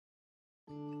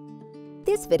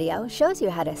This video shows you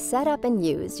how to set up and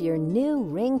use your new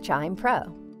Ring Chime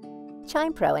Pro.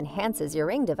 Chime Pro enhances your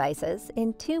Ring devices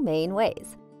in two main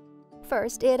ways.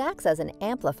 First, it acts as an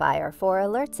amplifier for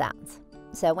alert sounds.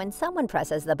 So when someone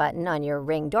presses the button on your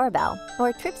Ring doorbell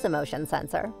or trips a motion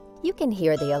sensor, you can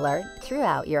hear the alert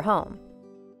throughout your home.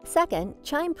 Second,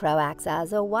 Chime Pro acts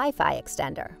as a Wi-Fi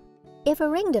extender. If a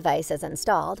Ring device is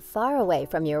installed far away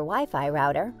from your Wi-Fi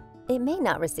router, it may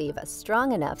not receive a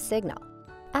strong enough signal.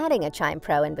 Adding a Chime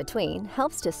Pro in between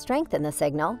helps to strengthen the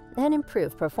signal and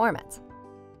improve performance.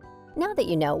 Now that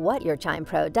you know what your Chime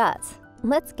Pro does,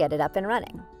 let's get it up and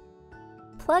running.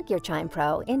 Plug your Chime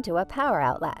Pro into a power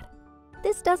outlet.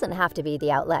 This doesn't have to be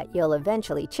the outlet you'll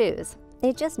eventually choose.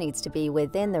 It just needs to be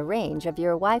within the range of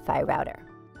your Wi-Fi router.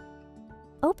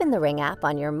 Open the Ring app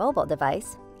on your mobile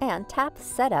device and tap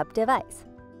Setup Device.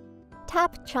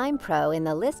 Tap Chime Pro in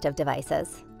the list of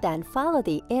devices, then follow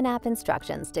the in-app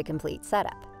instructions to complete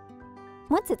setup.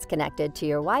 Once it's connected to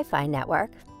your Wi-Fi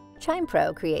network, Chime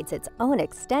Pro creates its own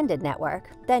extended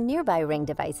network that nearby Ring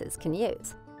devices can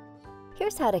use.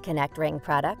 Here's how to connect Ring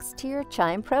products to your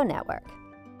Chime Pro network.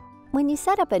 When you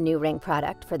set up a new Ring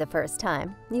product for the first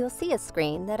time, you'll see a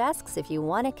screen that asks if you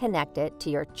want to connect it to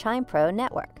your Chime Pro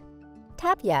network.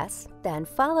 Tap Yes, then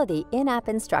follow the in-app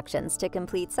instructions to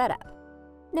complete setup.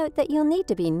 Note that you'll need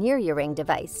to be near your Ring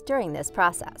device during this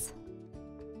process.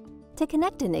 To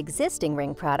connect an existing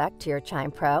Ring product to your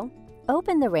Chime Pro,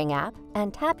 open the Ring app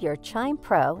and tap your Chime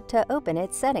Pro to open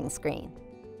its settings screen.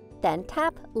 Then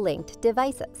tap Linked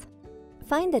Devices.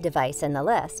 Find the device in the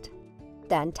list,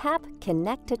 then tap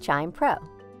Connect to Chime Pro.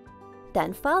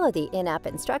 Then follow the in-app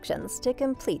instructions to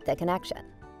complete the connection.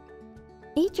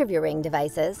 Each of your Ring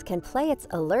devices can play its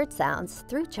alert sounds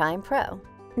through Chime Pro,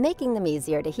 making them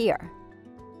easier to hear.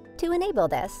 To enable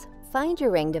this, find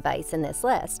your Ring device in this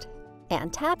list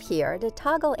and tap here to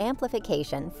toggle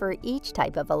amplification for each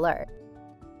type of alert.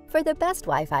 For the best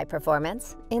Wi-Fi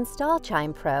performance, install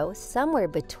Chime Pro somewhere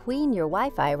between your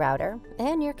Wi-Fi router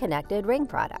and your connected Ring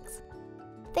products.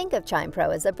 Think of Chime Pro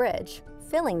as a bridge,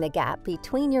 filling the gap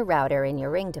between your router and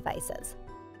your Ring devices.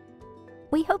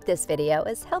 We hope this video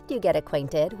has helped you get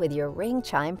acquainted with your Ring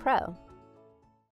Chime Pro.